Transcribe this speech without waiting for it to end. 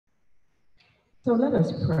So let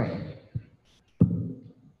us pray.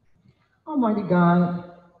 Almighty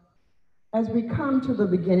God, as we come to the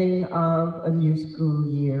beginning of a new school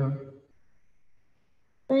year,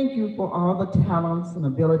 thank you for all the talents and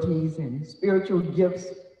abilities and spiritual gifts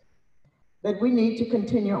that we need to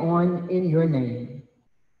continue on in your name.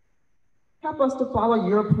 Help us to follow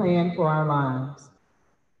your plan for our lives.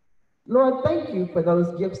 Lord, thank you for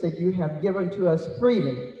those gifts that you have given to us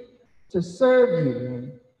freely to serve you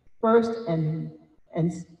and first and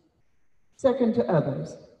second to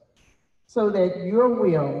others, so that your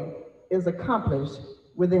will is accomplished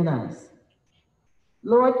within us.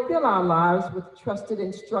 Lord, fill our lives with trusted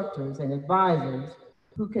instructors and advisors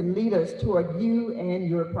who can lead us toward you and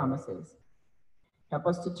your promises. Help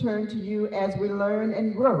us to turn to you as we learn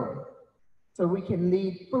and grow so we can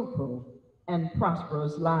lead fruitful and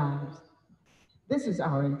prosperous lives. This is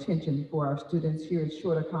our intention for our students here at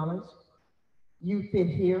Shorter College. You fit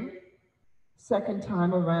here, second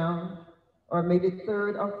time around, or maybe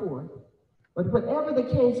third or fourth. But whatever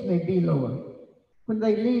the case may be, Lord, when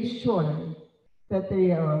they leave Shorter, that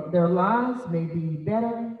their lives may be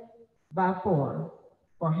better by far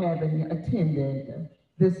for having attended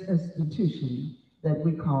this institution that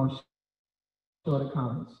we call Shorter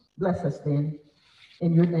College. Bless us then.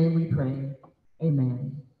 In your name we pray.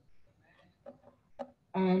 Amen.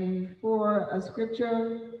 And for a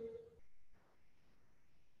scripture,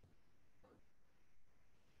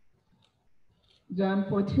 John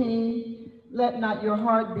 14, let not your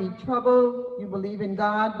heart be troubled. You believe in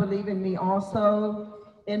God, believe in me also.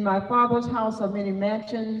 In my Father's house are many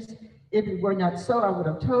mansions. If it were not so, I would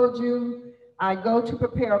have told you. I go to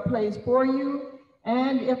prepare a place for you.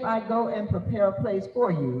 And if I go and prepare a place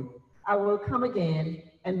for you, I will come again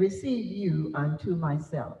and receive you unto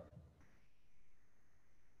myself.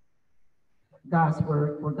 God's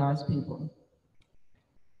word for God's people.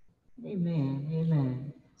 Amen,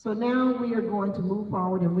 amen. So now we are going to move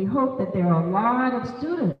forward, and we hope that there are a lot of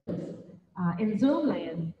students in Zoom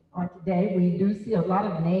land on today. We do see a lot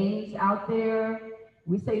of names out there.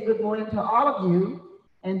 We say good morning to all of you,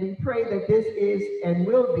 and we pray that this is and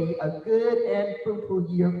will be a good and fruitful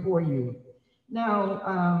year for you.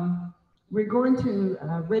 Now, we're going to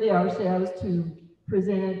ready ourselves to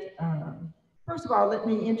present. First of all, let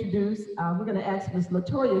me introduce, we're going to ask Ms.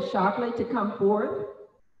 Latoya Shockley to come forward.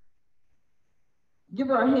 Give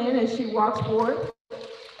her a hand as she walks forward.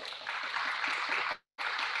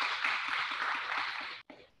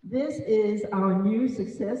 This is our new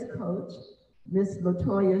success coach, Ms.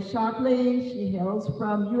 Latoya Shockley. She hails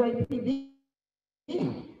from UAPB.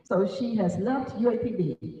 So she has left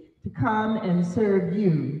UAPB to come and serve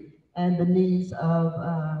you and the needs of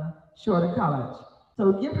Shorter College.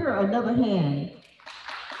 So give her another hand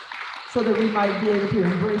so that we might be able to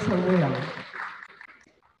embrace her well.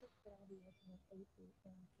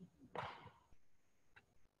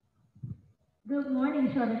 Good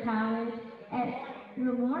morning, Shorter College.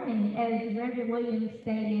 Good morning. As Reverend Williams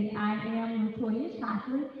stated, I am Latoya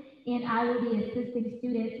Shockley, and I will be assisting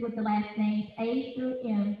students with the last names A through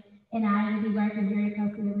M, and I will be working very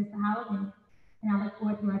closely with Mr. Howard, and I look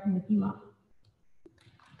forward to working with you all.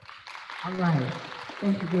 All right.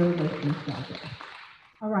 Thank you very much, Ms. Shockley.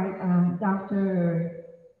 All right, Dr.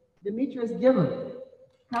 Demetrius Gillard,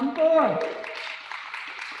 come forward.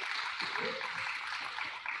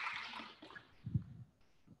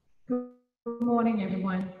 Good morning,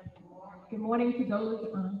 everyone. Good morning to those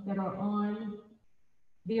that are on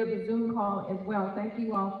via the Zoom call as well. Thank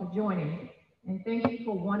you all for joining, and thank you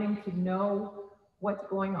for wanting to know what's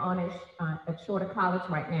going on at Shorter College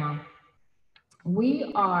right now.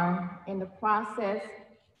 We are in the process.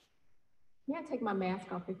 May I take my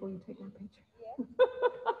mask off before you take my picture? Yeah.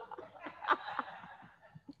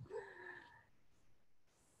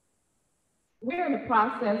 We're in the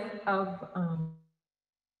process of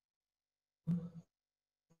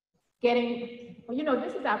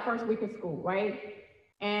this is our first week of school, right?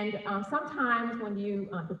 And sometimes when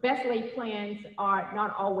the best laid plans are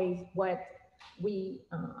not always what we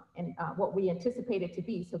what we anticipate it to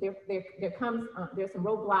be. So there's some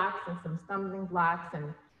roadblocks and some stumbling blocks,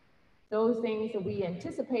 and those things that we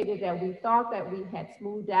anticipated that we thought that we had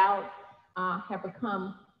smoothed out have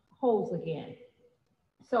become holes again.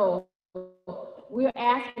 So we're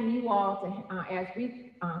asking you all to, as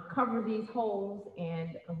we cover these holes,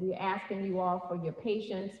 and we're asking you all for your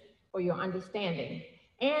patience, for your understanding,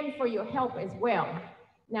 and for your help as well.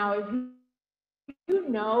 Now, if you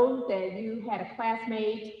know that you had a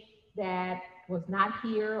classmate that was not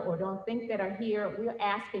here or don't think that are here, we're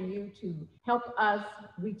asking you to help us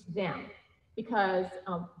reach them. Because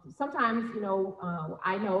sometimes,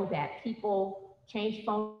 I know that people change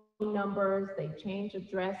phone numbers, they change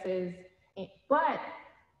addresses, but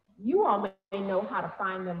you all may know how to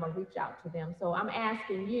find them or reach out to them. So I'm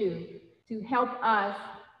asking you to help us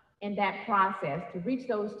in that process to reach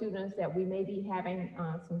those students that we may be having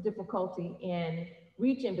some difficulty in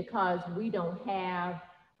reaching because we don't have a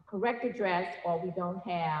correct address or we don't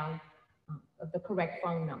have the correct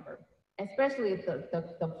phone number, especially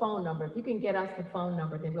the phone number. If you can get us the phone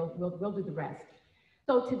number, then we'll do the rest.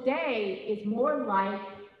 So today is more like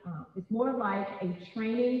a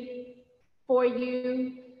training for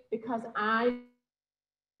you because I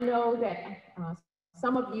know that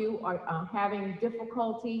some of you are having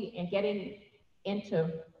difficulty in getting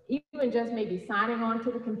into even just maybe signing on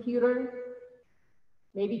to the computer,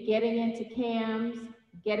 maybe getting into CAMS,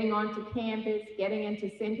 getting onto Canvas, getting into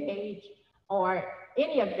Cengage, or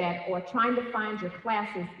any of that, or trying to find your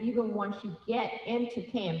classes even once you get into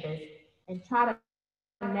Canvas and try to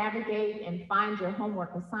navigate and find your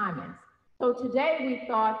homework assignments. So today we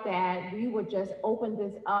thought that we would just open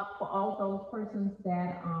this up for all those persons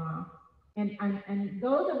that are, and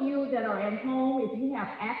those of you that are at home, if you have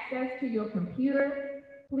access to your computer,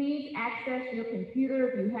 please access your computer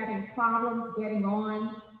if you're having problems getting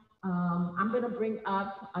on. I'm going to bring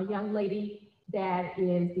up a young lady that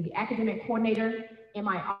is the academic coordinator in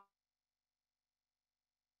my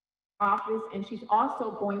office, and she's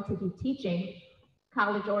also going to be teaching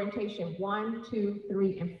college orientation 1, 2,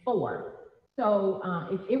 3, and 4. So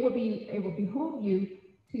it would behoove you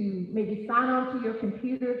to maybe sign on to your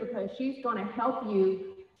computer because she's going to help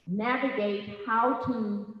you navigate how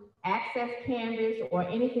to access Canvas or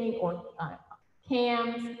anything or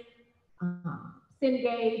CAMS,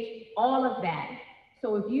 Cengage, all of that.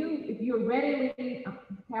 So if you readily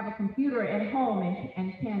have a computer at home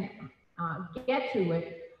and can get to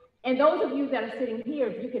it, and those of you that are sitting here,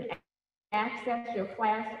 if you can access your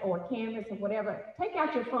class or Canvas or whatever, take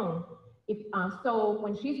out your phone. So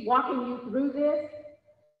when she's walking you through this,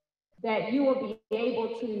 that you will be able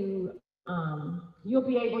to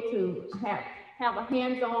have a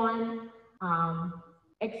hands-on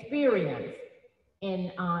experience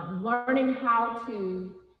in learning how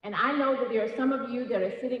to. And I know that there are some of you that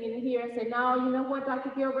are sitting in here and say, no, you know what,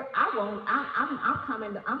 Dr. Gilbert, I won't.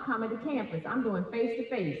 I'm coming to campus. I'm doing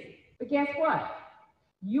face-to-face. But guess what?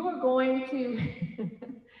 You're going to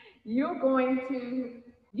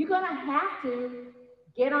have to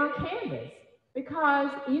get on Canvas because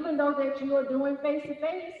even though that you are doing face to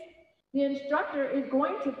face, the instructor is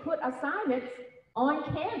going to put assignments on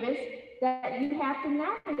Canvas that you have to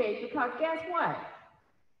navigate because guess what?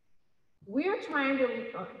 We're trying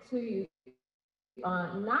to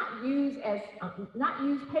not use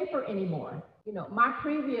paper anymore. You know, my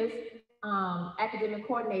previous academic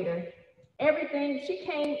coordinator, everything she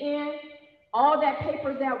came in, all that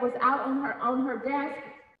paper that was out on her desk,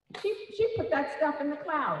 she put that stuff in the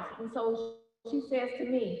clouds. And so she says to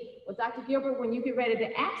me, well, Dr. Gilbert, when you get ready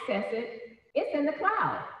to access it, it's in the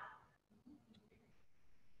cloud.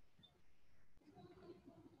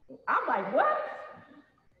 I'm like, what?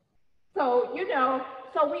 So, you know,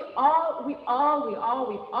 so we all,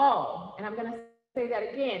 and I'm going to say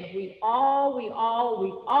that again, we all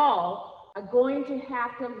are going to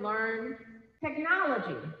have to learn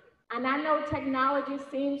technology. And I know technology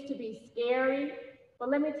seems to be scary, but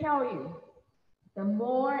let me tell you, the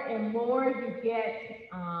more and more you get,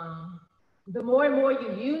 the more and more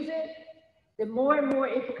you use it, the more and more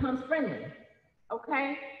it becomes friendly,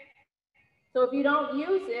 okay? So if you don't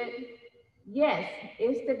use it, yes,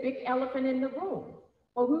 it's the big elephant in the room.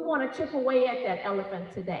 But we want to chip away at that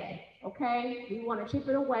elephant today, okay? We want to chip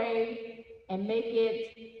it away and make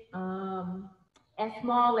it as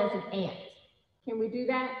small as an ant. Can we do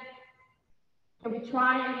that? Can we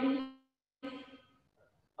try at least?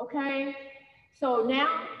 Okay. So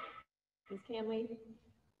now, Ms. Camley.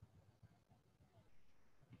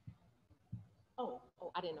 Oh,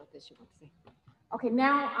 I didn't know this you want to say. Okay,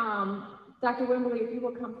 now, Dr. Wimberly, if you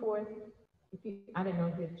will come forth. I didn't know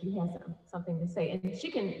that you had something to say, and she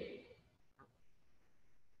can.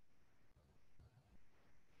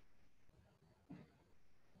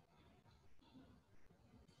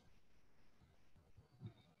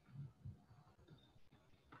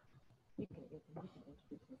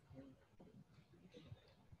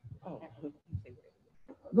 Oh.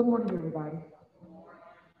 Good morning, everybody.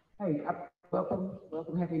 Hey, welcome,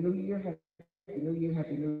 Happy New Year, Happy New Year,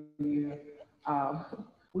 Happy New Year.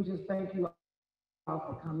 We just thank you all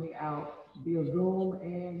for coming out via Zoom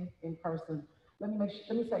and in person. Let me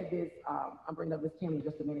say this. I'm bringing up Ms. Kim in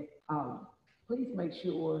just a minute. Please make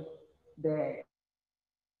sure that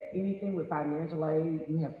anything with financial aid,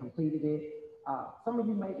 you have completed it. Some of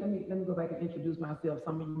you may, let me go back and introduce myself.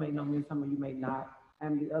 Some of you may know me, some of you may not.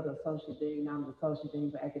 I'm the other associate dean. I'm the associate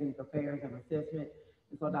dean for academic affairs and assessment.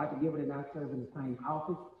 And so Dr. Gilbert and I serve in the same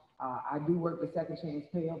office. I do work with Second Chance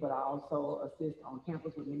Pell, but I also assist on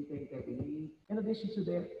campus with many things that we need. In addition to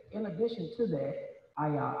that,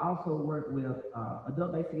 I also work with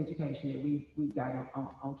adult basic education that we've got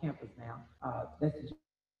on campus now. That's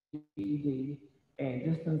the GED and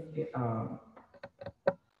distance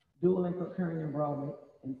dual and concurrent enrollment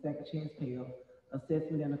in Second Chance Pell,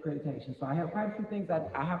 assessment and accreditation. So I have quite a few things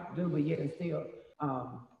I have to do, but yet and still,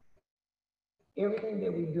 um, everything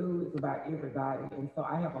that we do is about everybody. And so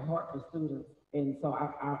I have a heart for students. And so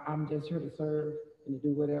I'm just here to serve and to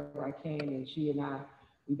do whatever I can. And she and I,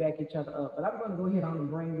 we back each other up. But I'm going to go ahead on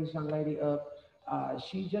and bring this young lady up.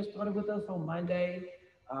 She just started with us on Monday.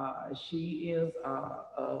 She is,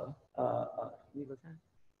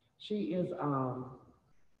 she is,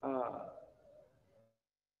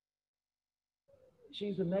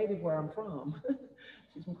 she's a native where I'm from.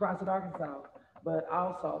 She's from Crossett, Arkansas. But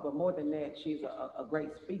more than that, she's a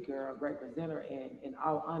great speaker, a great presenter. And in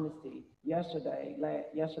all honesty, yesterday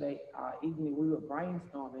evening, we were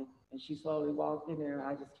brainstorming, and she slowly walked in there, and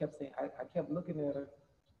I just kept saying, I kept looking at her,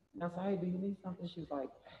 and I said, hey, do you need something? She was like,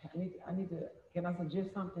 I need to, can I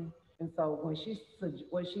suggest something? And so what she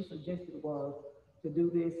suggested was to do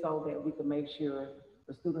this so that we could make sure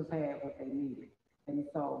the students had what they needed. And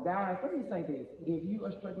so, guys, let me say this. If you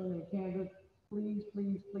are struggling in Kansas, please,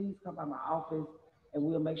 please, please come by my office and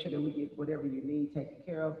we'll make sure that we get whatever you need taken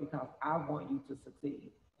care of because I want you to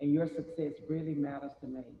succeed. And your success really matters to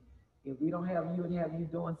me. If we don't have you and have you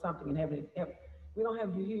doing something and if we don't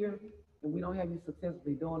have you here and we don't have you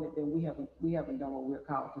successfully doing it, then we haven't done what we're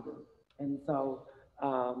called to do. And so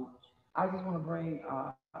I just want to bring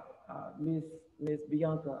Miss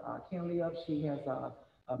Bianca Kenley up. She has a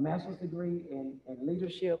master's degree in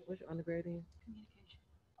leadership. What's your undergrad in?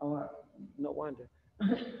 Oh, no wonder.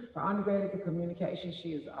 For undergraduate in communication,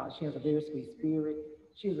 she has a very sweet spirit.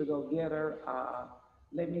 She's a go-getter.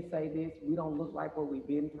 Let me say this: we don't look like what we've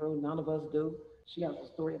been through. None of us do. She has a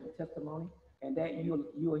story and a testimony, and that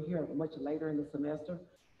you'll hear much later in the semester.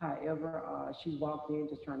 However, she walked in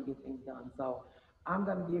just trying to get things done. So I'm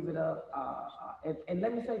going to give it up. And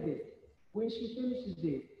let me say this: when she finishes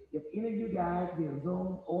this, if any of you guys via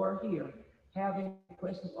Zoom or here have any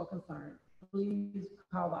questions or concerns, please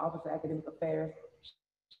call the Office of Academic Affairs.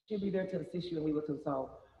 She'll be there to assist you and we will too. So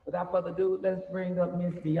without further ado, let's bring up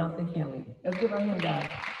Miss Bianca Kelly. Let's give her a hand, guys.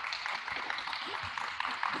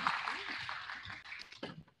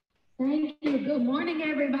 Thank you. Good morning,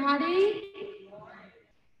 everybody.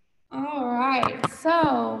 All right,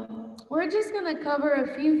 so we're just going to cover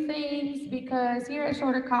a few things because here at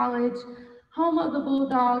Shorter College, home of the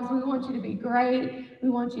Bulldogs, we want you to be great. We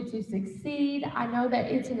want you to succeed. I know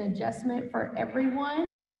that it's an adjustment for everyone,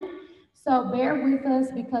 so bear with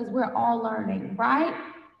us because we're all learning, right?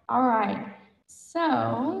 All right,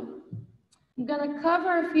 so I'm going to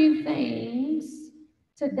cover a few things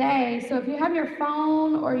today. So if you have your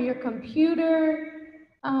phone or your computer,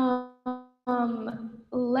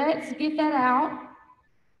 let's get that out.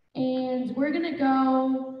 And we're going to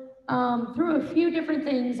go through a few different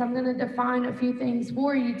things. I'm going to define a few things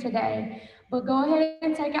for you today. But go ahead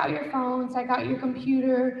and take out your phone, take out your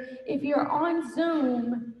computer. If you're on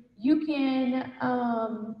Zoom, you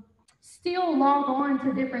can still log on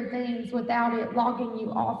to different things without it logging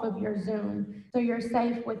you off of your Zoom. So you're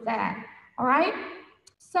safe with that. All right?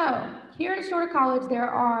 So here at Shorter College, there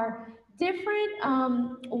are different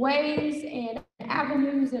ways and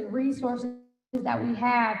avenues and resources that we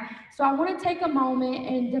have. So I want to take a moment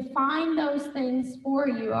and define those things for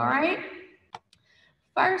you, all right?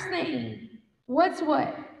 First thing, what's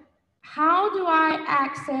what? How do I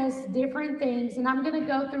access different things? And I'm going to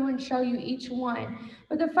go through and show you each one.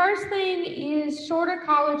 But the first thing is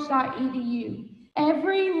shortercollege.edu.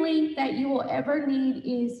 Every link that you will ever need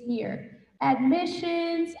is here.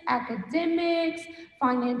 Admissions, academics,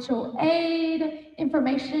 financial aid,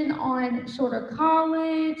 information on Shorter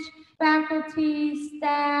College, faculty,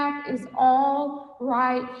 staff is all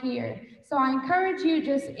right here. So I encourage you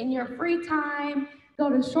just in your free time, go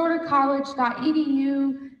to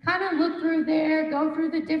shortercollege.edu, kind of look through there, go through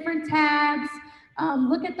the different tabs,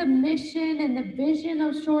 look at the mission and the vision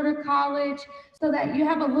of Shorter College so that you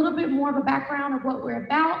have a little bit more of a background of what we're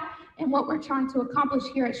about and what we're trying to accomplish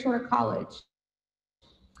here at Shorter College.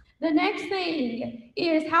 The next thing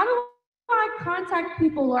is, how do I contact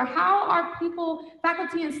people, or how are people,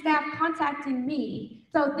 faculty and staff contacting me?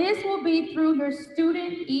 So this will be through your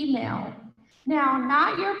student email. Now,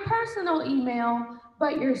 not your personal email,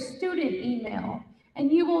 but your student email.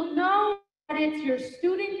 And you will know it's your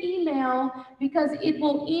student email because it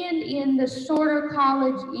will end in the shorter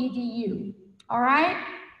college edu. All right?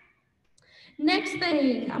 Next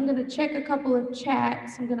thing, I'm going to check a couple of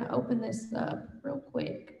chats. I'm going to open this up real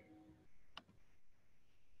quick.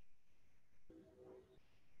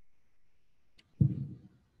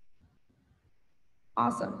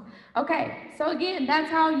 Awesome. Okay, so again, that's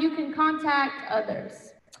how you can contact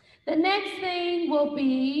others. The next thing will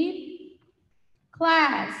be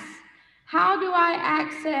class. How do I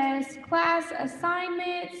access class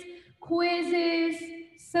assignments, quizzes,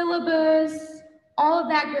 syllabus, all of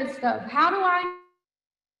that good stuff? How do I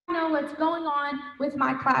know what's going on with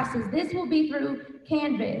my classes? This will be through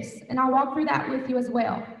Canvas, and I'll walk through that with you as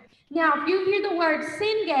well. Now, if you hear the word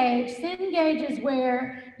Cengage is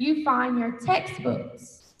where you find your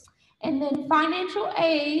textbooks. And then financial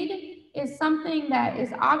aid is something that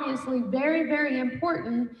is obviously very, very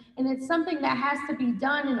important, and it's something that has to be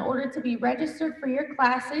done in order to be registered for your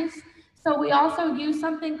classes. So we also use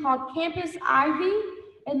something called Campus Ivy,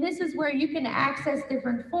 and this is where you can access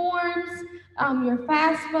different forms, your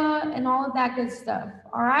FAFSA, and all of that good stuff,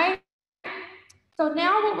 all right? So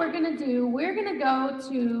now what we're gonna do, we're gonna go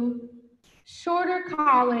to Shorter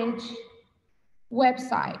College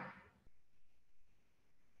website.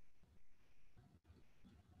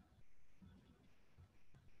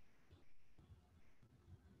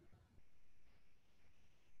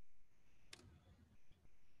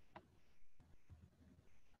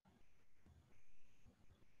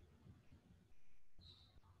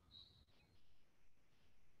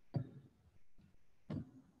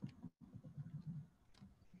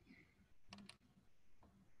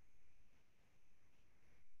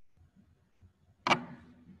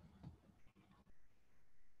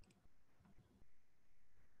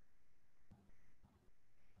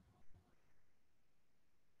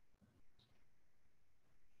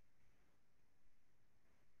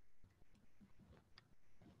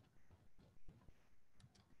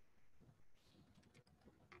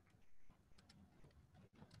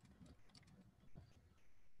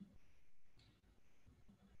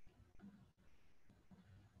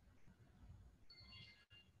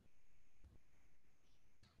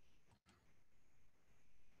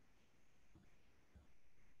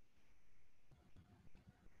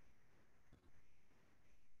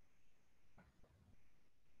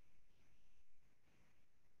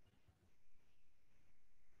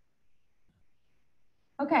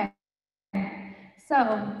 Okay,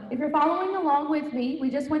 so if you're following along with me,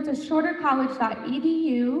 we just went to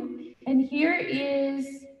shortercollege.edu, and here is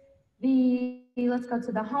let's go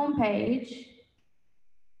to the home page.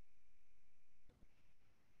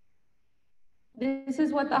 This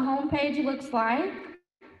is what the home page looks like.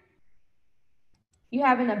 You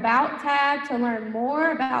have an About tab to learn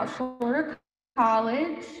more about Shorter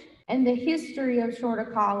College and the history of Shorter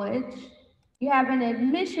College. You have an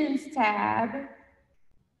Admissions tab.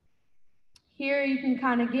 Here you can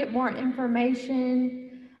kind of get more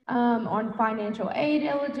information on financial aid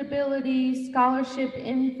eligibility, scholarship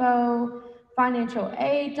info, financial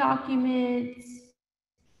aid documents,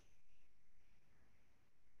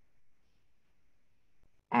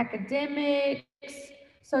 academics.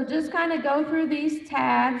 So just kind of go through these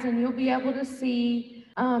tabs and you'll be able to see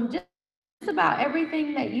just about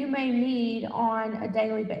everything that you may need on a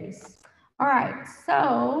daily basis. All right,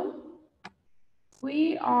 so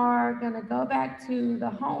we are going to go back to the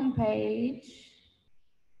home page.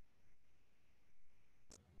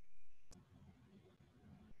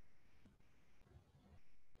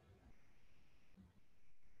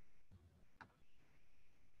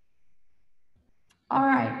 All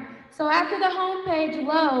right, so after the home page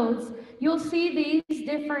loads, you'll see these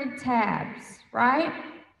different tabs, right?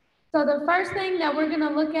 So the first thing that we're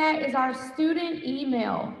gonna look at is our student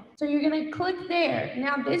email. So you're gonna click there.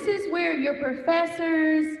 Now this is where your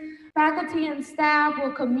professors, faculty, and staff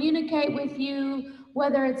will communicate with you,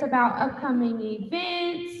 whether it's about upcoming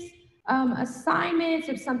events, assignments,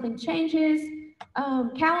 if something changes,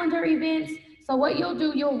 calendar events. So what you'll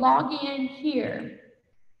do, you'll log in here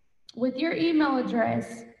with your email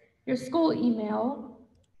address, your school email.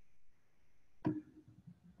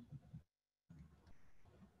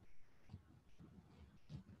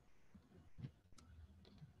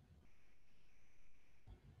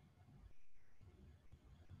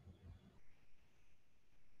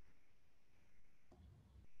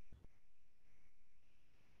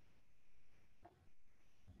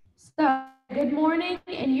 So, good morning,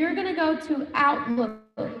 and you're going to go to Outlook.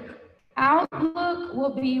 Outlook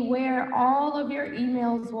will be where all of your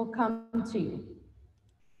emails will come to.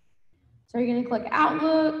 So, you're going to click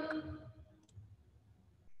Outlook.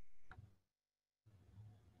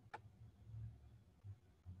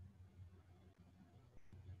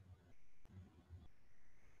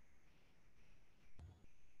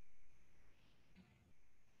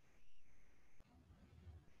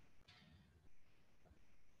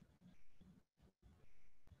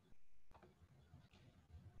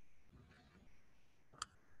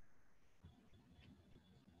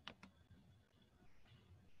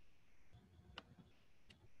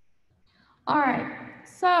 All right,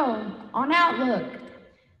 so on Outlook,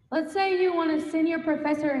 let's say you want to send your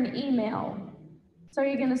professor an email. So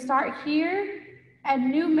you're going to start here, add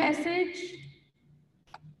new message,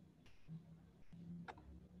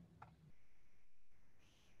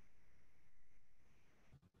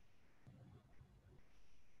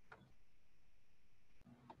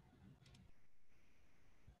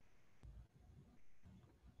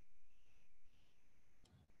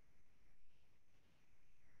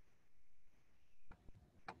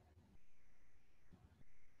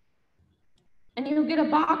 and you'll get a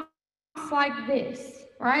box like this,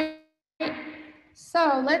 right?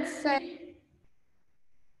 So let's say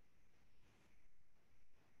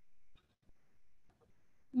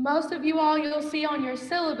most of you all you'll see on your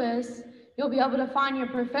syllabus, you'll be able to find your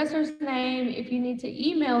professor's name if you need to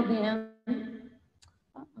email them.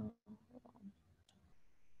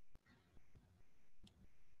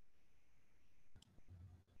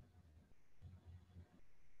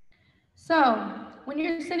 So when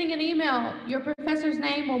you're sending an email, your professor's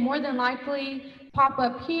name will more than likely pop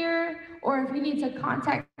up here, or if you need to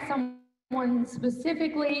contact someone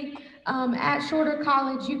specifically at Shorter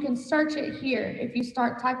College, you can search it here. If you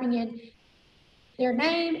start typing in their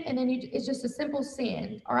name, and then it's just a simple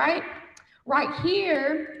send, all right? Right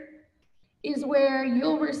here is where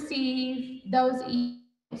you'll receive those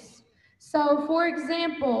emails. So for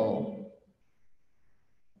example,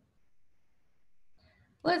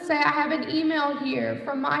 let's say I have an email here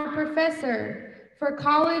from my professor for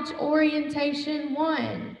college orientation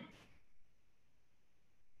 1.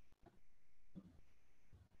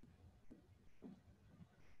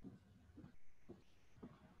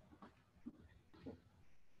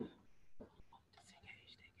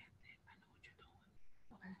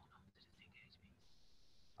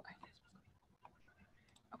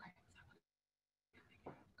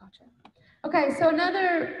 Okay, so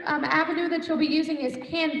another avenue that you'll be using is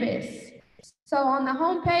Canvas. So on the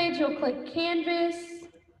home page, you'll click Canvas.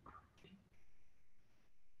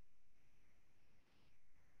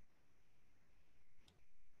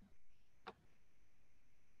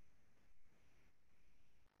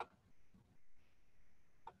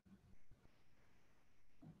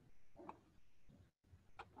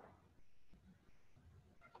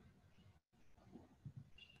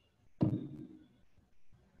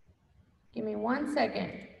 Give me 1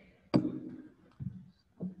 second.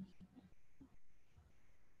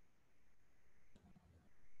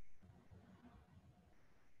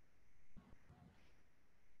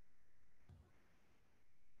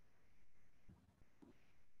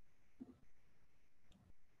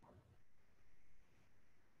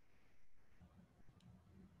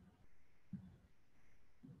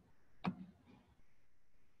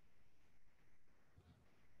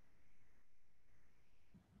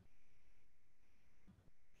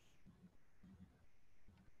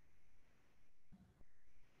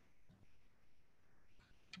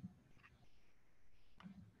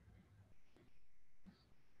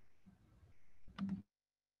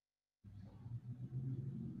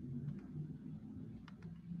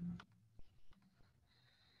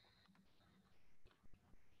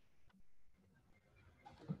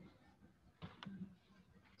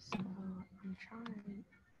 So I'm trying to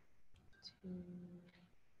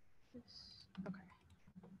this. Okay.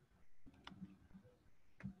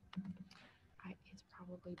 It's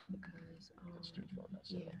probably because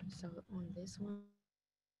yeah. So on this one,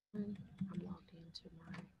 I'm logged into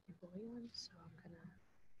my employee one, so I'm gonna.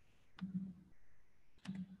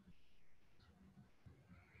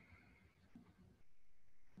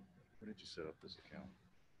 When did you set up this account?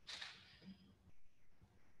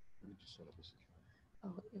 When did you set up this account?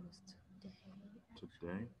 Oh, it was today.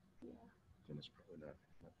 Today? Yeah. Then it's probably not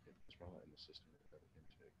it's probably not in the system that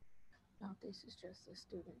intake. No, this is just a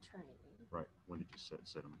student training. Right. When did you set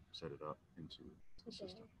it up into the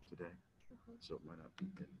system? Today? So it might not be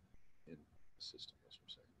in the system. That's what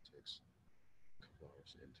I'm saying. It takes a couple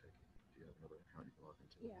hours to intake it. Do you have another account you can log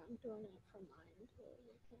into? Yeah, I'm doing it from my employee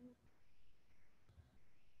account.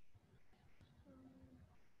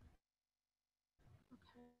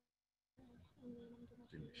 Okay. And then I'm gonna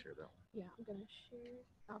Didn't you share that one? yeah, I'm gonna share.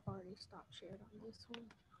 I've already stopped shared on this one.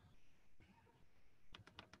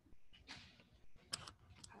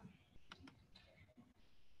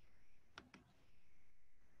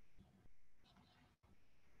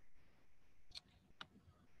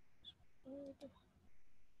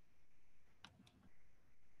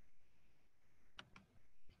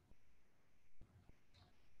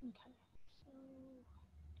 Okay. So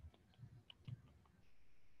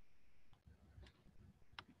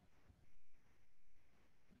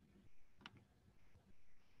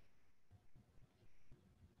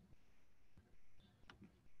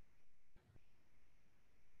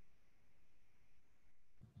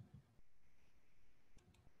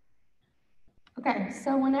Okay,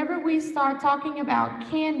 so whenever we start talking about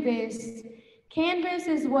Canvas, Canvas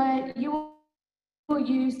is what you will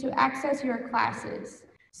use to access your classes.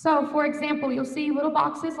 So for example, you'll see little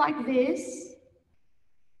boxes like this,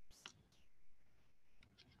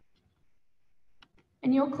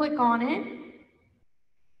 and you'll click on it.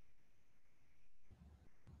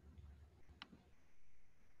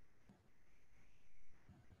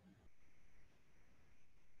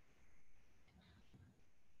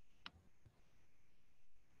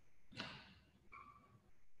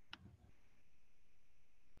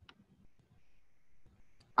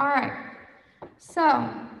 All right, so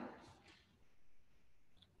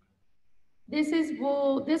this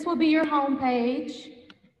will be your home page.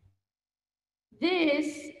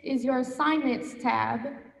 This is your assignments tab.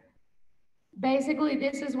 Basically,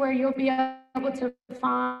 this is where you'll be able to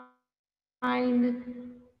find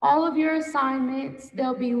all of your assignments.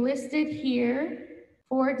 They'll be listed here.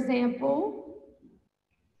 For example,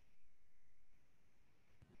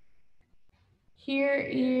 here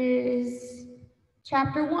is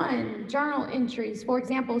chapter 1, journal entries, for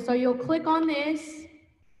example. So you'll click on this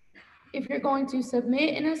if you're going to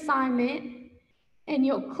submit an assignment, and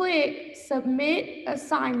you'll click submit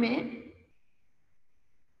assignment.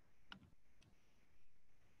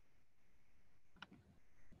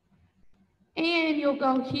 And you'll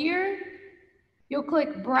go here, you'll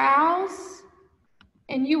click browse,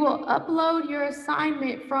 and you will upload your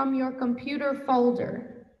assignment from your computer folder.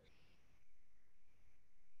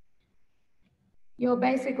 You'll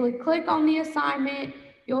basically click on the assignment,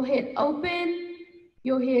 you'll hit open,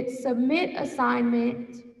 you'll hit submit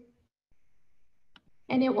assignment,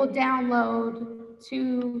 and it will download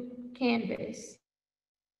to Canvas.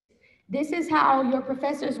 This is how your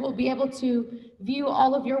professors will be able to view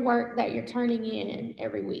all of your work that you're turning in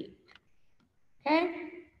every week. Okay?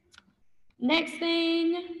 Next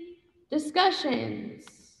thing, discussions.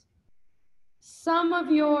 Some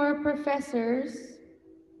of your professors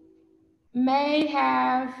may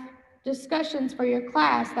have discussions for your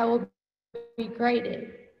class that will be graded.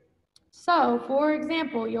 So, for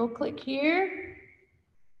example, you'll click here.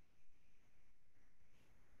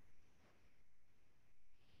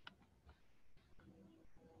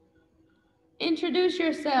 Introduce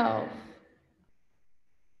yourself.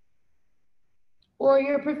 Or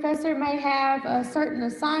your professor may have a certain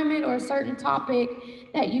assignment or a certain topic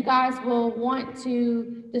that you guys will want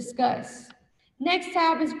to discuss. Next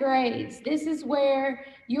tab is grades. This is where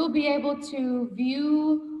you'll be able to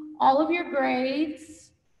view all of your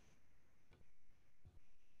grades.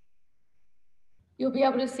 You'll be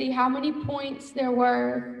able to see how many points there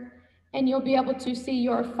were, and you'll be able to see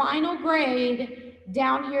your final grade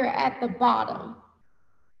down here at the bottom.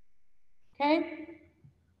 Okay?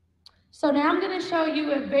 So now I'm going to show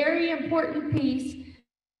you a very important piece.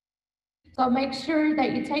 So make sure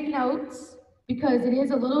that you take notes because it is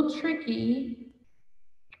a little tricky.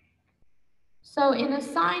 So in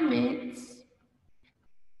assignments,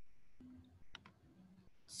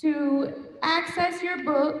 to access your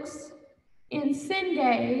books in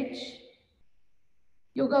Cengage,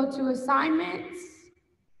 you'll go to assignments,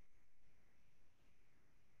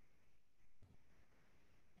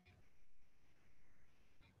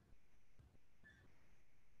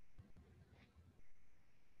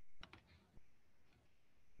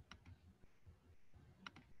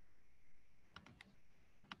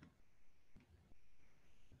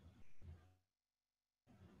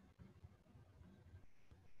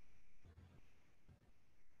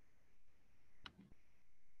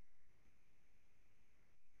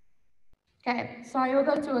 okay, so you'll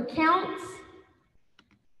go to accounts,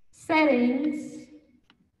 settings,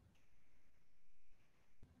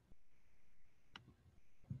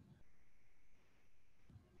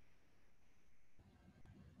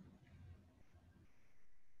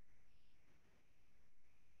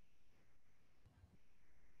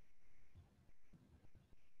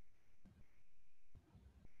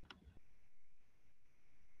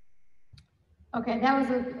 okay, that was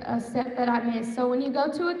a step that I missed. So when you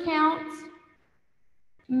go to accounts,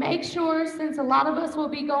 make sure, since a lot of us will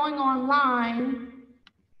be going online,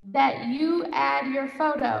 that you add your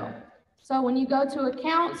photo. So when you go to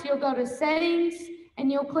accounts, you'll go to settings, and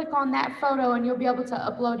you'll click on that photo, and you'll be able to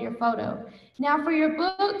upload your photo. Now for your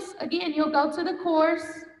books, again, you'll go to the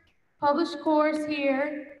course, publish course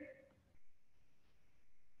here.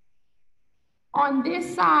 On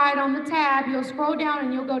this side, on the tab, you'll scroll down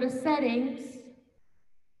and you'll go to settings.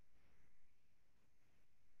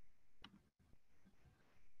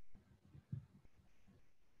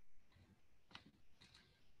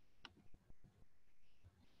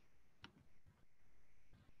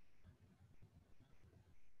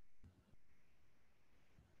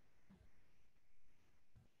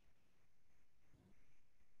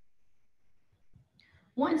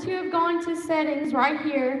 Once you have gone to settings right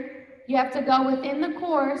here, you have to go within the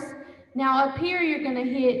course. Now up here, you're going to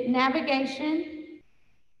hit navigation.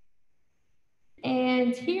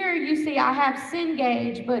 And here you see I have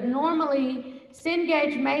Cengage, but normally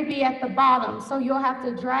Cengage may be at the bottom. So you'll have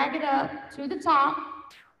to drag it up to the top.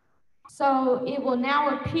 So it will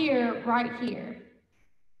now appear right here.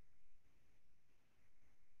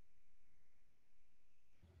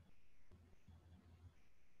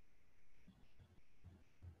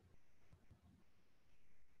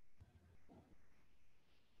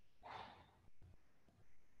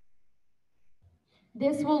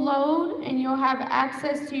 This will load and you'll have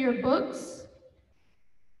access to your books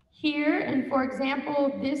here. And for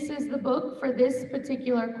example, this is the book for this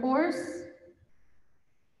particular course.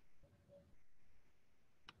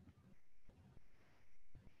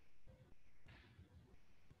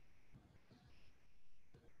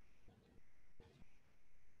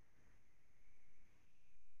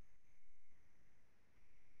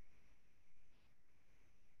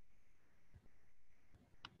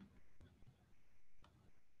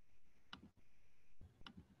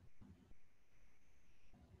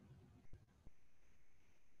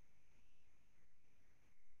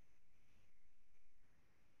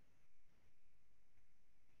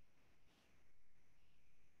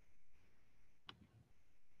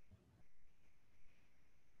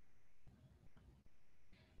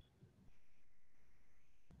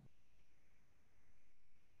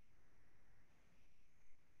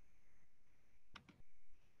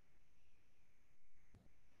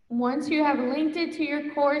 Once you have linked it to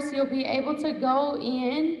your course, you'll be able to go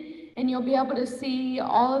in and you'll be able to see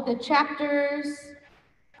all of the chapters,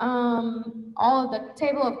 all of the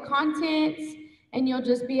table of contents, and you'll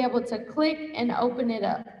just be able to click and open it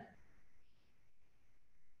up.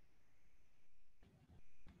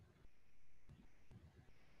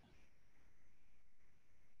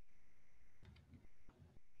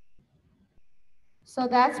 So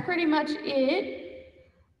that's pretty much it.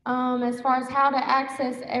 As far as how to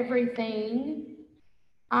access everything,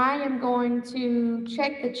 I am going to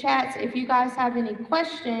check the chats. If you guys have any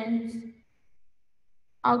questions,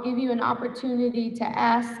 I'll give you an opportunity to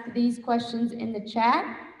ask these questions in the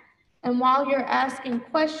chat. And while you're asking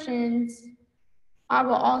questions, I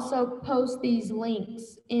will also post these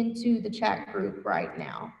links into the chat group right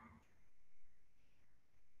now.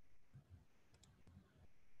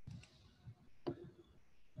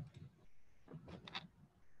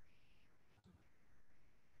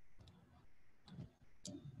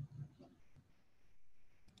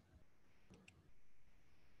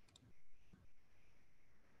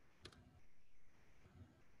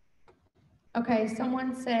 Okay,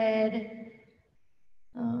 someone said,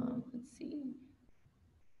 let's see.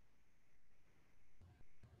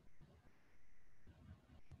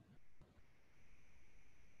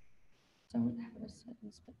 Don't have a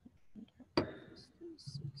settings button.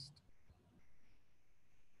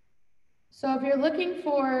 So if you're looking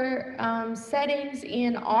for settings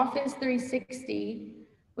in Office 360,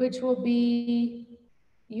 which will be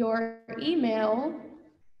your email,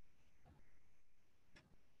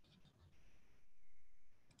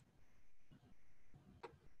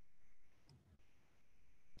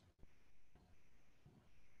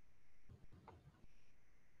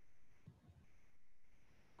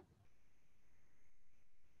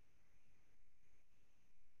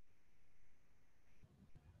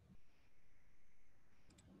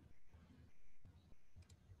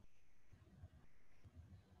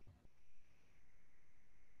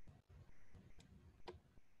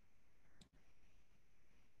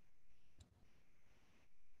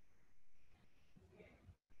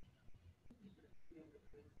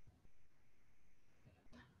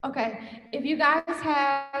 okay, if you guys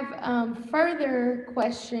have further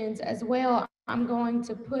questions as well, I'm going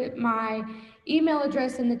to put my email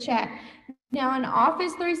address in the chat. Now in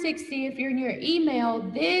Office 360, if you're in your email,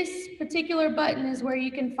 this particular button is where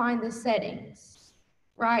you can find the settings,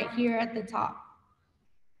 right here at the top.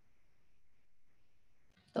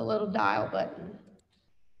 The little dial button.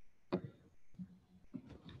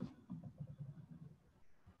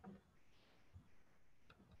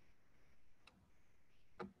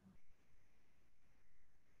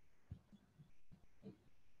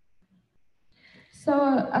 So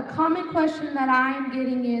a common question that I am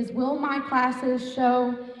getting is, will my classes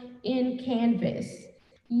show in Canvas?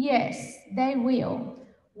 Yes, they will.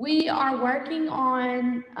 We are working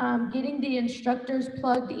on getting the instructors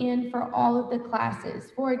plugged in for all of the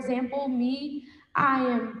classes. For example, me, I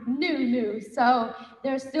am new, so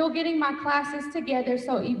they're still getting my classes together,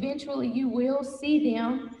 so eventually you will see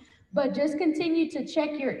them, but just continue to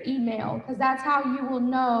check your email, because that's how you will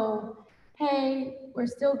know, hey, we're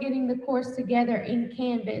still getting the course together in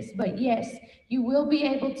Canvas, but yes, you will be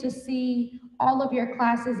able to see all of your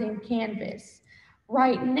classes in Canvas.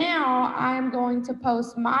 Right now, I'm going to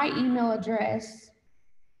post my email address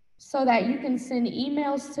so that you can send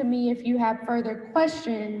emails to me if you have further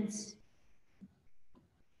questions.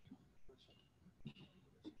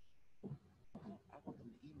 I want them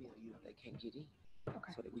to email you if they can't get in,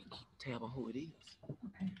 so that we keep tab on who it is.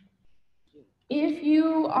 If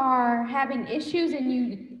you are having issues and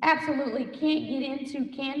you absolutely can't get into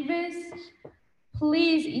Canvas,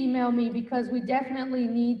 please email me because we definitely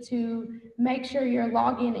need to make sure your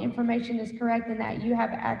login information is correct and that you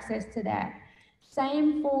have access to that.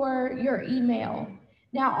 Same for your email.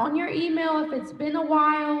 Now, on your email, if it's been a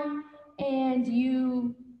while and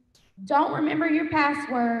you don't remember your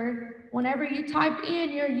password, whenever you type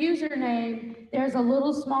in your username, there's a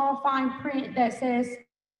little small fine print that says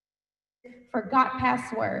forgot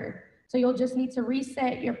password. So you'll just need to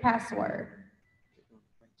reset your password.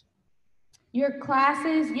 Your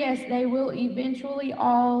classes, yes, they will eventually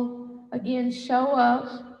all again show up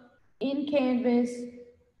in Canvas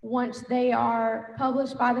once they are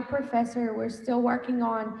published by the professor. We're still working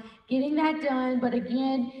on getting that done, but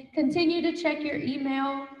again, continue to check your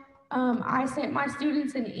email. I sent my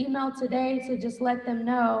students an email today to just let them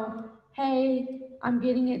know, hey, I'm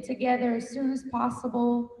getting it together as soon as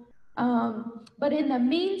possible. But in the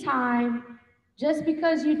meantime, just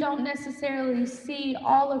because you don't necessarily see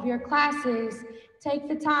all of your classes, take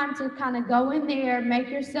the time to kind of go in there, make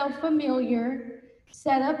yourself familiar,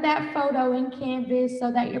 set up that photo in Canvas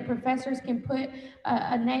so that your professors can put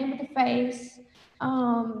a name with a face,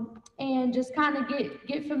 and just kind of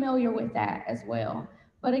get familiar with that as well.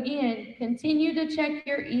 But again, continue to check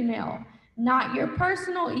your email, not your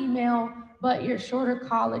personal email, but your shorter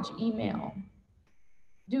college email.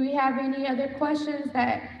 Do we have any other questions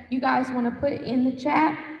that you guys want to put in the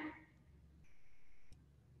chat?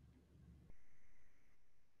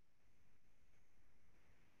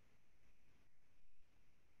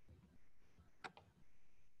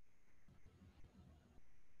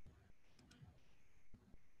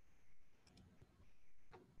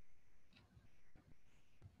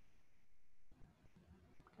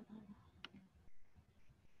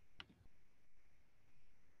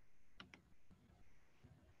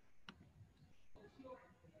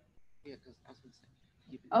 Yeah, because I was gonna say,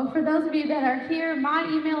 Oh, for those of you that are here, my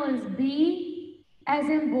email is B as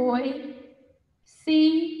in boy,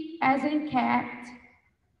 C as in cat,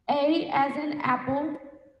 A as in apple,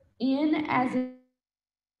 N as in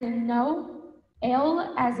no,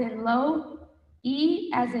 L as in low, E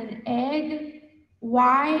as in egg,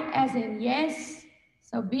 Y as in yes.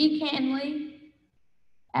 So B Canley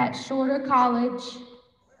at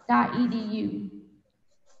shortercollege.edu.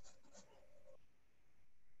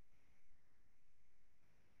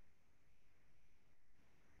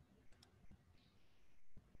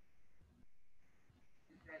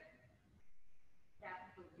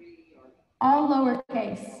 All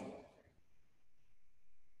lowercase.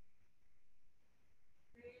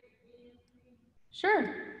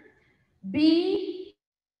 Sure. B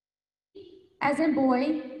as in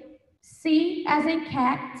boy, C as in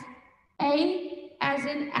cat, A as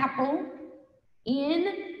in apple, N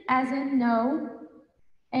as in no,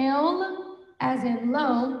 L as in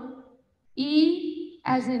low, E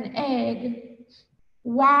as in egg,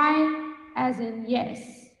 Y as in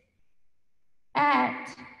yes,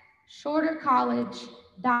 at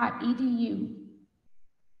shortercollege.edu.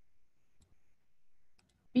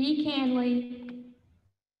 B. Canley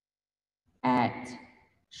at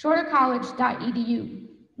shortercollege.edu.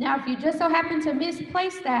 Now, if you just so happen to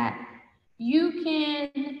misplace that, you can,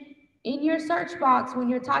 in your search box, when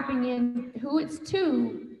you're typing in who it's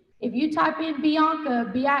to, if you type in Bianca,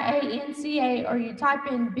 Bianca, or you type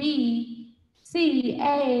in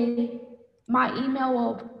BCA, my email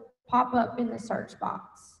will pop up in the search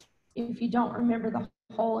box if you don't remember the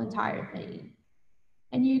whole entire thing.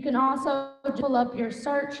 And you can also pull up your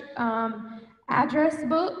search address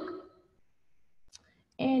book,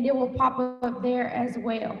 and it will pop up there as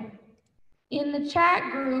well. In the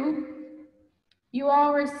chat group, you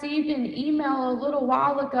all received an email a little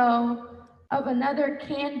while ago of another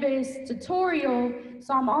Canvas tutorial,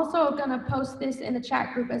 so I'm also going to post this in the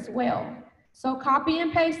chat group as well. So copy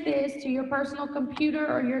and paste this to your personal computer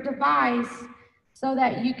or your device so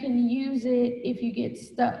that you can use it if you get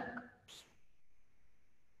stuck.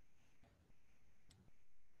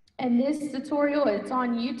 And this tutorial, it's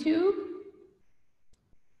on YouTube.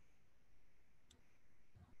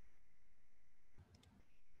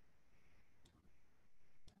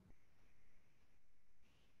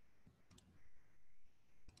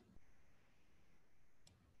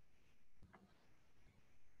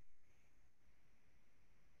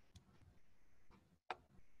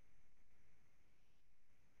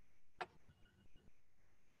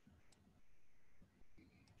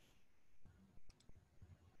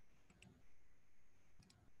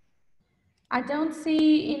 I don't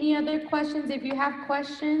see any other questions. If you have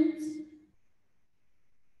questions,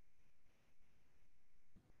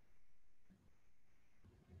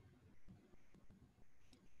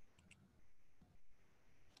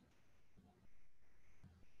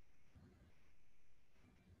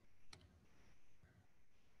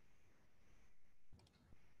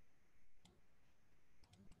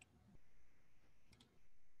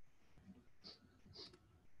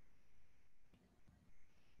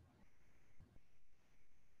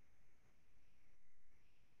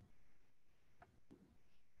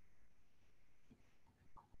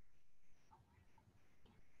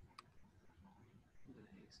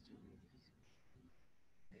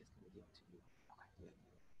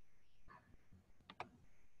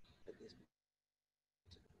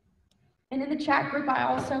 and in the chat group, I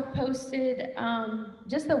also posted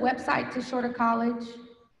just the website to Shorter College.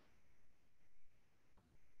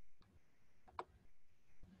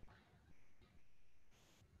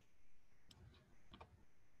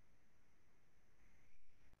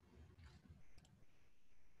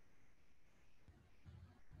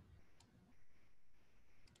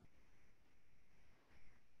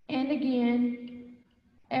 And again,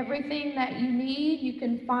 everything that you need, you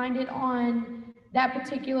can find it on that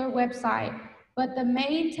particular website. But the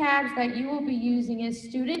main tabs that you will be using is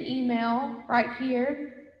student email right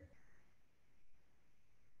here.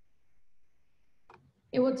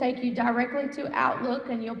 It will take you directly to Outlook,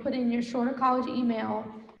 and you'll put in your Shorter College email,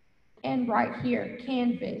 and right here,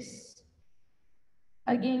 Canvas.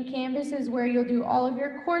 Again, Canvas is where you'll do all of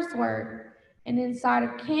your coursework, and inside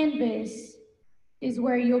of Canvas is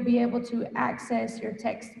where you'll be able to access your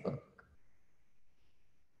textbook.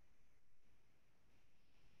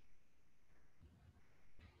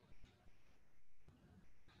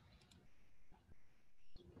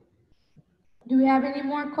 Do we have any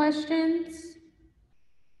more questions?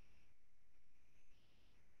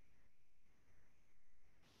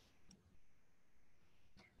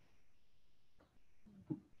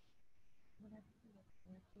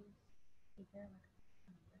 I'll put down.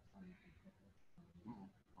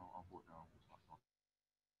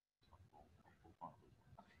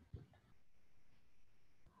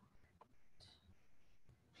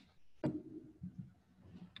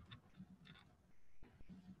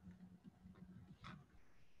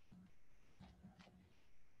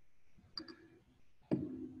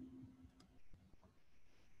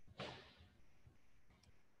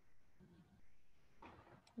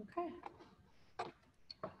 Okay.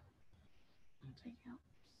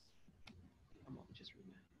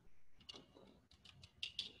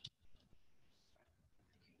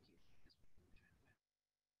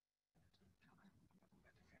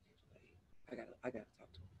 I gotta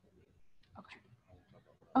talk to him.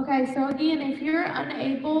 Okay, so again, if you're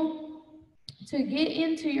unable to get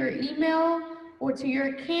into your email or to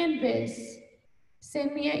your Canvas,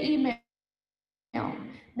 send me an email.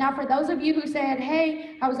 Now, for those of you who said,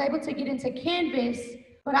 hey, I was able to get into Canvas,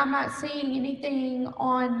 but I'm not seeing anything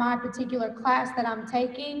on my particular class that I'm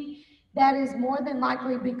taking, that is more than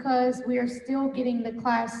likely because we are still getting the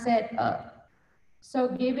class set up. So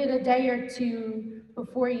give it a day or two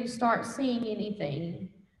before you start seeing anything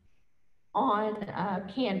on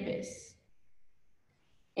Canvas.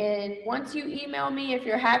 And once you email me, if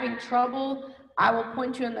you're having trouble, I will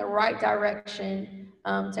point you in the right direction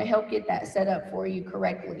to help get that set up for you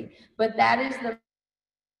correctly. But that is the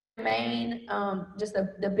main, just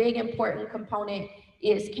the big important component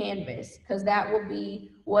is Canvas, because that will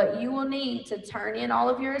be what you will need to turn in all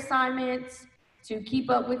of your assignments, to keep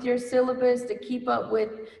up with your syllabus, to keep up with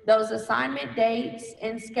those assignment dates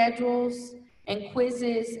and schedules and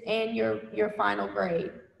quizzes and your final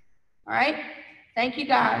grade. All right? Thank you,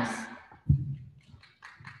 guys.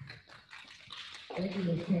 Thank you,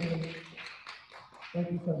 Ms. Payne.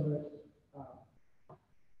 Thank you so much.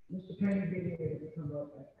 Mr. Payne did here to come up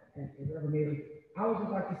and Reverend Mary. I would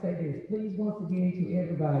just like to say this, please, once again, to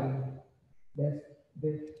everybody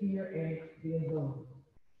that's here and via Zoom.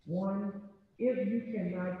 One, if you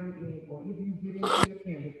cannot get in, or if you get into your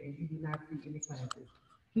campus and you do not see any classes,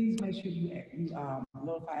 Please make sure you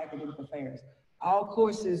notify academic affairs. All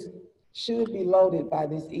courses should be loaded by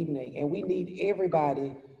this evening, and we need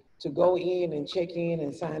everybody to go in and check in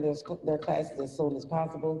and sign their classes as soon as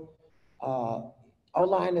possible.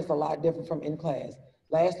 Online is a lot different from in class.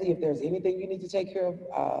 Lastly, if there's anything you need to take care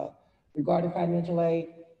of regarding financial aid,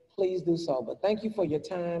 please do so. But thank you for your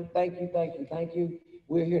time. Thank you, thank you, thank you.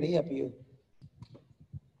 We're here to help you.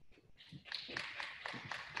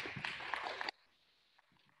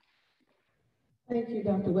 thank you,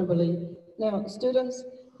 Dr. Wimberly. Now, students,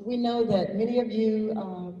 we know that many of you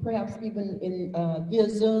perhaps even in via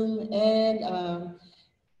Zoom, and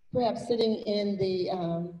perhaps sitting in the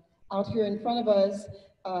out here in front of us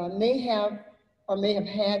may have or may have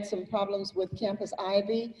had some problems with Campus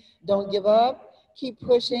Ivy. Don't give up. Keep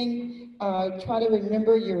pushing. Try to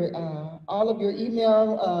remember your all of your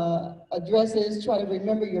email addresses. Try to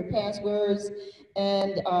remember your passwords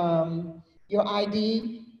and your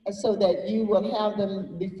ID so that you will have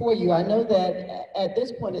them before you. I know that at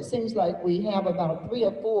this point it seems like we have about 3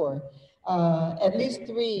 or 4, at least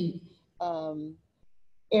 3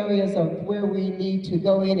 areas of where we need to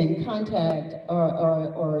go in and contact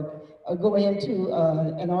or go into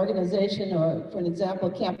an organization, or for an example,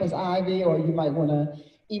 Campus Ivy, or you might want to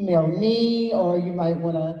email me, or you might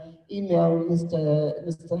want to email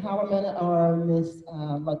Mr. Hallerman or Ms.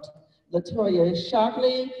 Latoya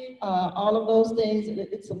Shockley. All of those things,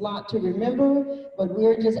 it's a lot to remember, but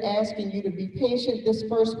we're just asking you to be patient this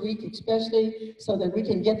first week, especially so that we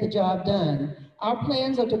can get the job done. Our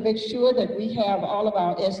plans are to make sure that we have all of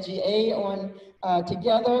our SGA on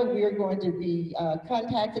together. We are going to be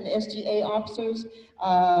contacting SGA officers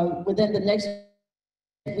within the next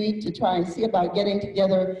week to try and see about getting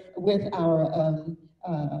together with our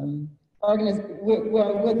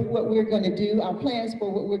with what we're going to do, our plans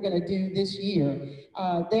for what we're going to do this year.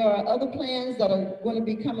 There are other plans that are going to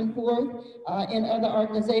be coming forth in other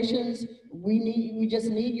organizations. We just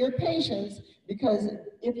need your patience, because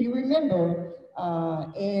if you remember,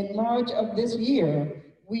 in March of this year,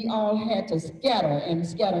 we all had to scatter and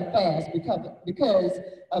scatter fast because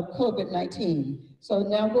of COVID-19. So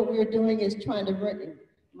now what we're doing is trying to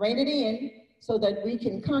rein it in so that we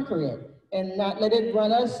can conquer it and not let it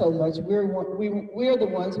run us so much. We're the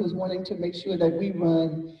ones who's wanting to make sure that we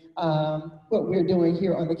run what we're doing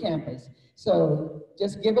here on the campus. So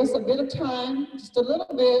just give us a bit of time, just a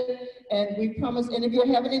little bit, and we promise, and if you're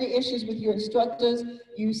having any issues with your instructors,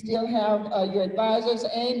 you still have your advisors,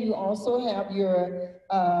 and you also have your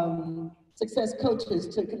success coaches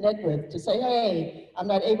to connect with, to say, hey, I'm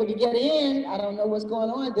not able to get in, I don't know what's going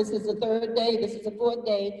on, this is the 3rd day, this is the 4th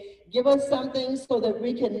day. Give us something so that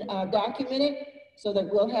we can document it, so that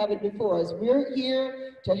we'll have it before us. We're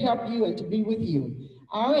here to help you and to be with you.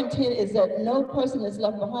 Our intent is that no person is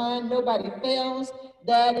left behind, nobody fails.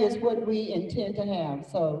 That is what we intend to have.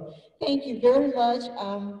 So thank you very much.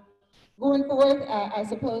 Going forward, I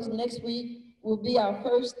suppose next week will be our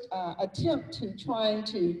first attempt to trying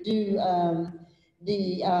to do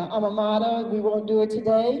the alma mater. We won't do it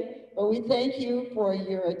today, but we thank you for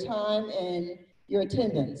your time and your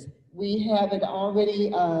attendance. We have it already,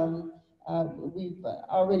 we've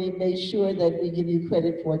already made sure that we give you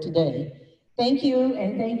credit for today. Thank you,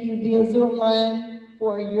 and thank you, dear Zoom line,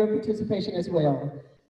 for your participation as well.